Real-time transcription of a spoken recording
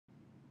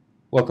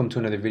Welcome to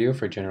another video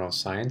for General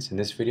Science. In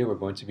this video we're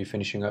going to be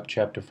finishing up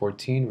chapter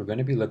 14. We're going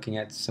to be looking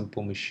at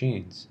simple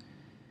machines.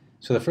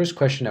 So the first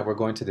question that we're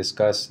going to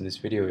discuss in this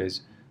video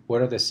is,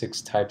 what are the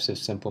 6 types of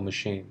simple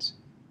machines?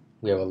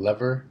 We have a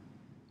lever,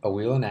 a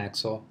wheel and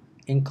axle,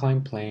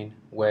 inclined plane,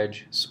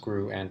 wedge,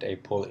 screw, and a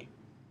pulley.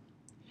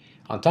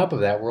 On top of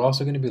that, we're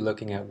also going to be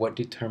looking at what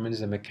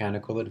determines the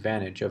mechanical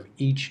advantage of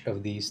each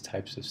of these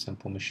types of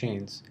simple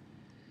machines.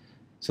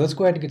 So let's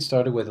go ahead and get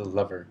started with a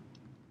lever.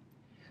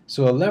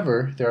 So a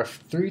lever, there are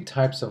 3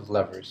 types of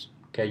levers.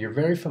 Okay, you're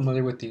very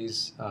familiar with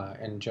these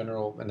in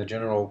the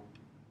general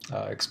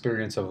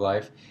experience of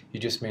life. You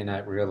just may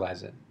not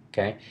realize it.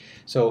 Okay,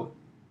 so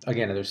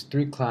again, there's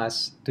three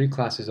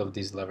classes of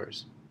these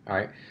levers. All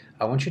right,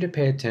 I want you to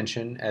pay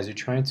attention as you're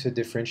trying to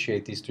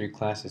differentiate these 3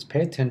 classes. Pay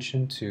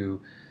attention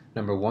to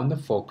number 1, the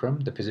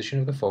fulcrum, the position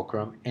of the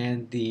fulcrum,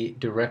 and the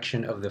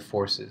direction of the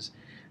forces.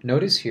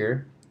 Notice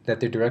here that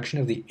the direction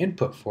of the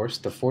input force,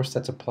 the force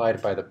that's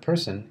applied by the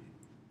person,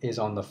 is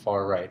on the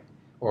far right,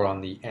 or on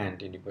the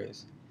end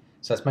anyways.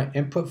 So that's my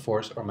input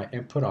force, or my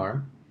input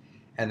arm,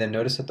 and then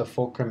notice that the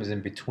fulcrum is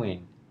in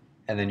between,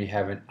 and then you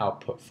have an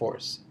output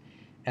force.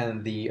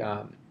 And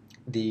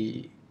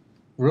the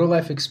real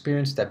life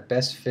experience that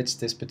best fits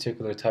this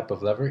particular type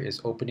of lever is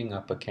opening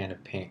up a can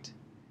of paint.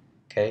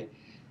 Okay,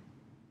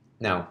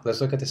 now let's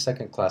look at the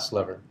second class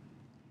lever.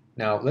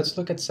 Now let's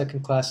look at second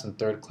class and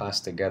third class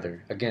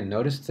together. Again,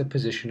 notice the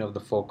position of the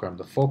fulcrum.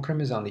 The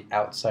fulcrum is on the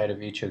outside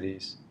of each of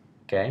these.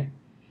 Okay,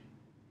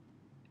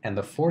 and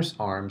the force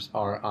arms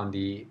are on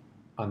the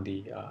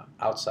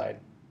outside,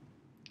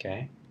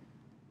 okay?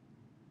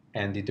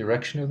 And the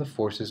direction of the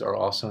forces are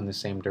also in the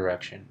same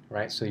direction,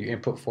 right? So your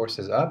input force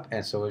is up,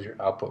 and so is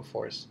your output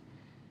force.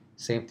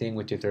 Same thing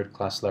with your third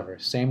class lever,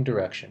 same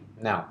direction.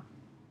 Now,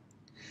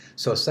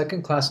 so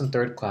second class and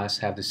third class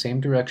have the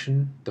same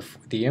direction.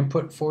 The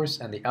input force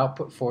and the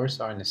output force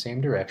are in the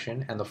same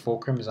direction, and the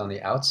fulcrum is on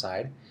the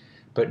outside.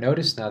 But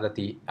notice now that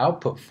the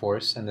output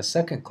force in the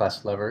second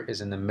class lever is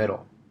in the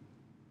middle.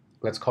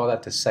 Let's call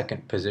that the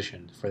second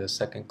position for the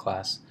second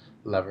class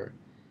lever.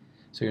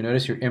 So you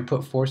notice your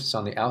input force is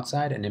on the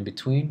outside, and in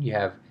between you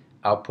have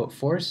output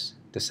force,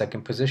 the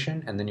second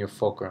position, and then your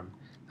fulcrum.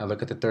 Now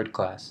look at the third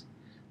class.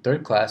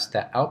 Third class,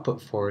 that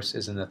output force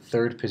is in the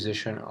third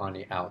position on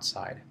the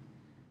outside.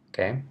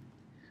 Okay?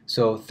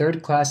 So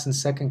third class and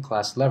second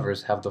class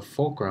levers have the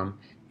fulcrum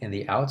in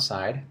the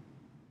outside,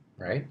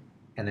 right?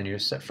 And then your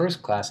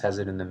first class has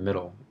it in the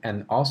middle.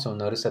 And also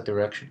notice that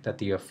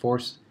the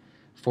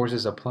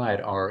forces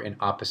applied are in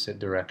opposite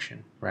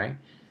direction, right?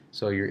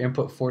 So your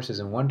input force is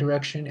in one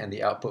direction and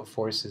the output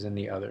force is in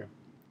the other.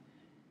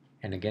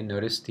 And again,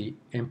 notice the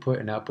input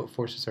and output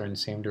forces are in the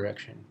same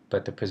direction,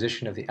 but the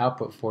position of the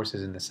output force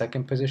is in the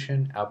second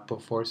position,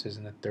 output force is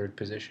in the third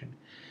position.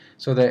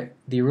 So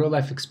the real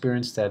life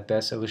experience that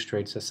best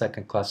illustrates a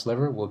second class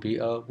lever will be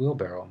a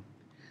wheelbarrow.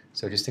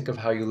 So just think of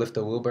how you lift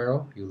a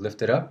wheelbarrow. You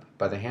lift it up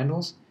by the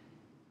handles,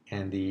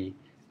 and the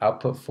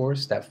output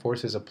force, that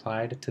force is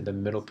applied to the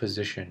middle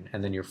position,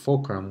 and then your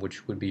fulcrum,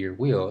 which would be your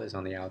wheel, is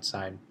on the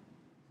outside.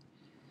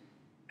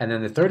 And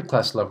then the third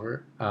class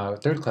lever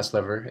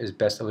is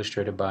best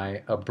illustrated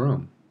by a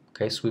broom,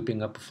 okay,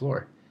 sweeping up a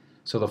floor.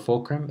 So the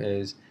fulcrum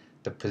is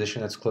the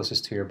position that's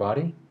closest to your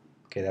body,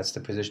 okay, that's the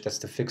position, that's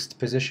the fixed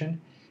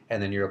position,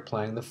 and then you're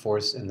applying the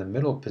force in the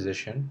middle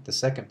position, the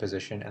second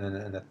position, and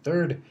then in the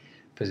third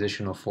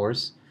positional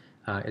force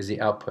is the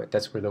output.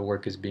 That's where the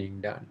work is being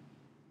done.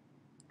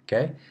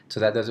 Okay, so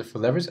that does it for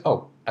levers.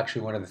 Oh,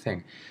 actually one other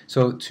thing.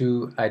 So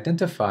to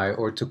identify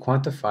or to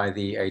quantify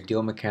the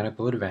ideal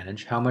mechanical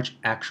advantage, how much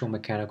actual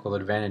mechanical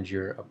advantage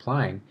you're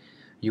applying,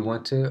 you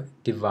want to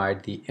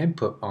divide the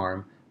input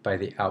arm by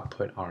the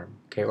output arm,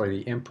 okay, or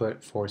the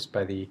input force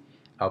by the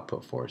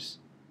output force.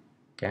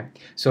 Okay,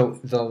 so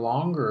the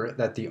longer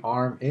that the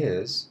arm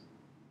is,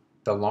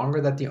 the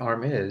larger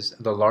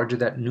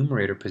that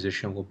numerator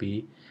position will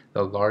be,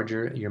 the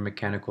larger your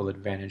mechanical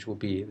advantage will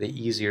be, the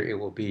easier it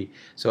will be.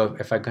 So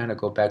if I kind of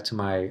go back to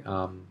my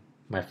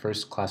my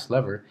first class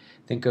lever,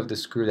 think of the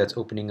screw that's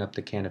opening up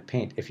the can of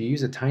paint. If you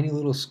use a tiny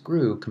little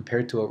screw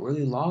compared to a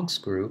really long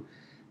screw,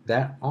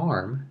 that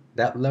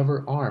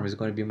lever arm is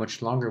going to be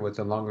much longer with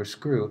a longer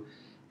screw,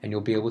 and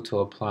you'll be able to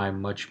apply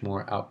much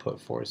more output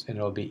force, and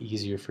it'll be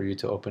easier for you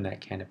to open that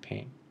can of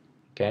paint.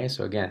 Okay,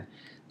 so again,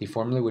 the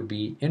formula would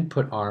be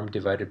input arm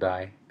divided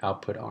by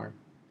output arm.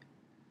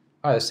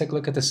 All right, let's take a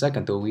look at the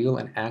second, the wheel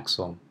and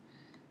axle.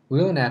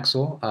 Wheel and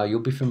axle, you'll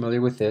be familiar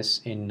with this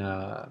in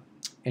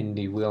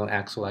the wheel and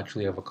axle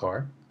actually of a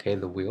car. Okay,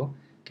 the wheel,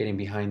 getting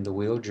behind the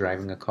wheel,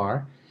 driving a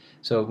car.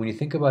 So when you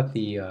think about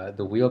the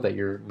wheel that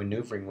you're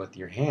maneuvering with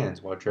your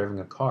hands while driving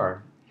a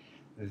car,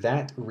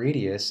 that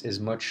radius is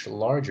much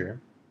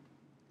larger.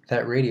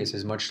 That radius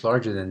is much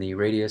larger than the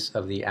radius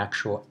of the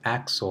actual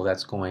axle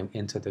that's going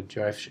into the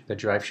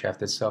drive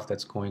shaft itself,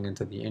 that's going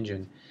into the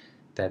engine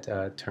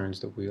that turns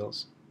the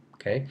wheels.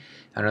 Okay.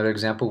 Another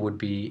example would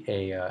be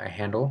a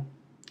handle,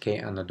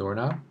 okay, on the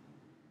doorknob.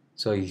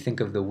 So you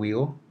think of the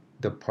wheel,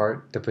 the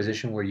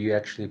position where you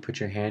actually put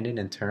your hand in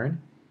and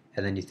turn,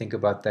 and then you think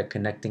about that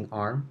connecting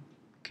arm.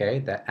 Okay,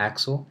 that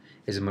axle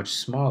is much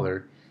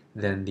smaller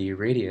than the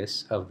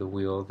radius of the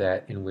wheel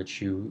that in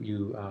which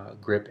you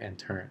grip and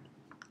turn.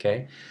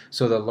 Okay,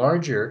 so the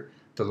larger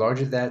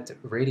that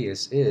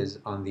radius is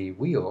on the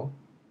wheel,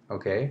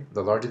 okay,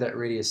 the larger that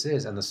radius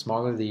is, and the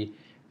smaller the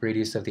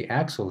radius of the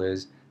axle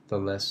is, the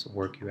less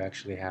work you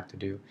actually have to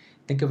do.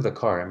 Think of the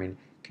car. I mean,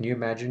 can you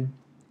imagine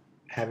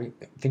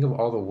think of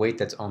all the weight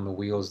that's on the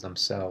wheels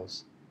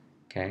themselves?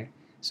 Okay,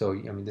 so I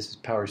mean, this is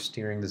power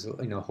steering. There's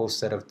a whole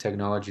set of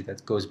technology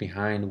that goes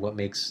behind what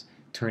makes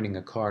turning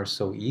a car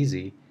so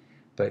easy.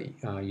 But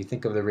you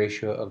think of the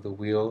ratio of the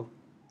wheel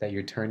that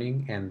you're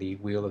turning and the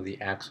wheel of the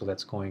axle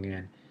that's going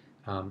in.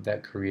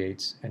 That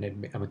creates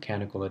a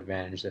mechanical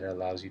advantage that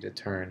allows you to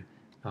turn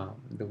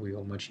the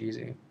wheel much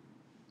easier.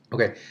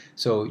 Okay,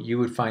 so you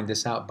would find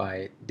this out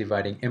by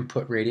dividing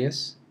input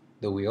radius,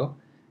 the wheel,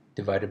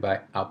 divided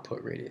by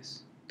output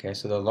radius. Okay,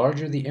 so the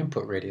larger the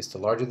input radius, the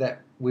larger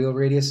that wheel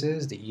radius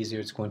is, the easier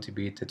it's going to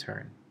be to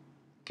turn.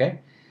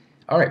 Okay,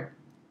 all right,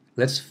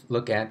 let's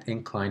look at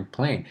inclined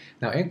plane.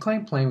 Now,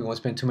 inclined plane we won't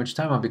spend too much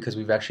time on because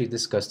we've actually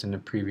discussed in the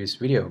previous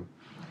video.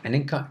 An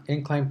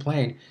inclined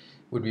plane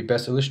would be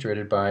best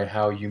illustrated by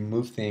how you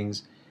move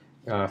things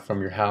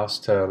from your house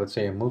to, let's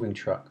say, a moving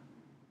truck.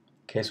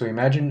 Okay, so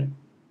imagine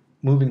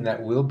moving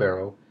that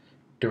wheelbarrow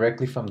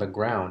directly from the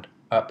ground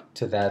up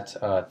to that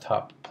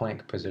top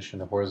plank position,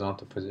 the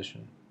horizontal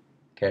position.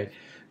 Okay,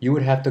 you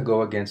would have to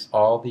go against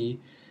all the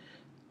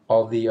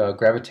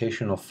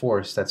gravitational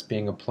force that's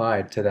being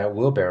applied to that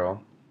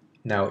wheelbarrow.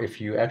 Now, if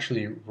you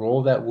actually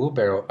roll that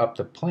wheelbarrow up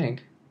the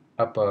plank,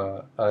 up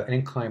an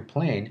inclined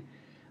plane,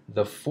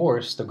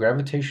 the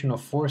gravitational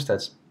force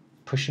that's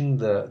pushing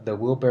the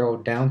wheelbarrow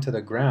down to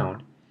the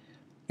ground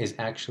is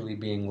actually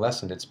being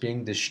lessened. It's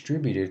being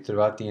distributed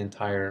throughout the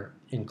entire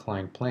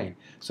inclined plane.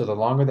 So the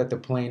longer that the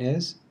plane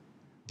is,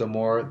 the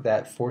more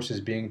that force is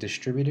being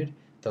distributed,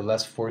 the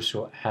less force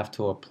you'll have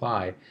to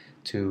apply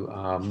to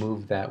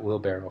move that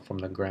wheelbarrow from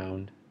the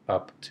ground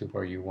up to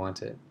where you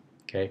want it.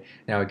 Okay.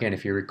 Now again,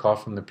 if you recall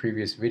from the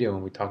previous video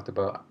when we talked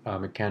about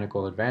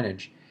mechanical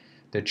advantage,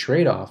 the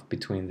trade-off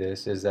between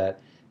this is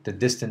that the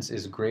distance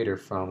is greater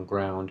from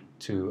ground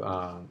to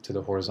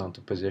the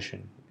horizontal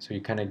position. So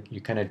you kind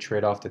of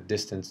trade off the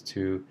distance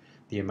to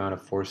the amount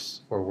of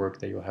force or work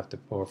that you'll have to,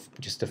 or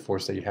just the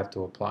force that you have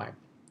to apply.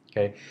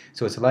 Okay,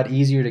 so it's a lot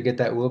easier to get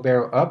that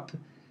wheelbarrow up,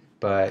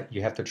 but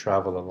you have to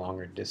travel a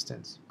longer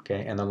distance.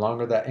 Okay, and the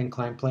longer that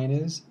inclined plane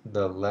is,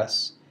 the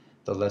less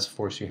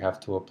force you have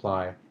to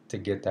apply to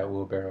get that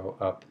wheelbarrow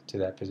up to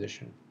that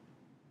position.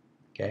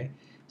 Okay,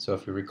 so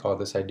if you recall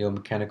this ideal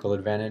mechanical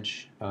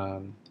advantage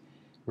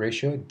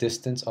ratio,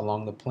 distance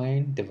along the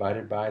plane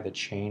divided by the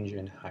change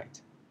in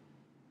height.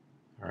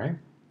 All right.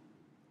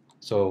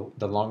 So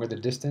the longer the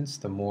distance,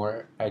 the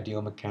more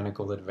ideal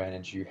mechanical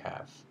advantage you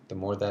have. The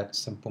more that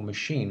simple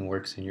machine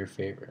works in your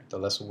favor, the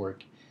less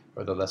work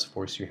or the less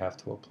force you have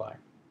to apply.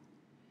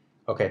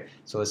 Okay,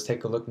 so let's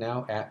take a look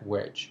now at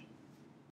wedge.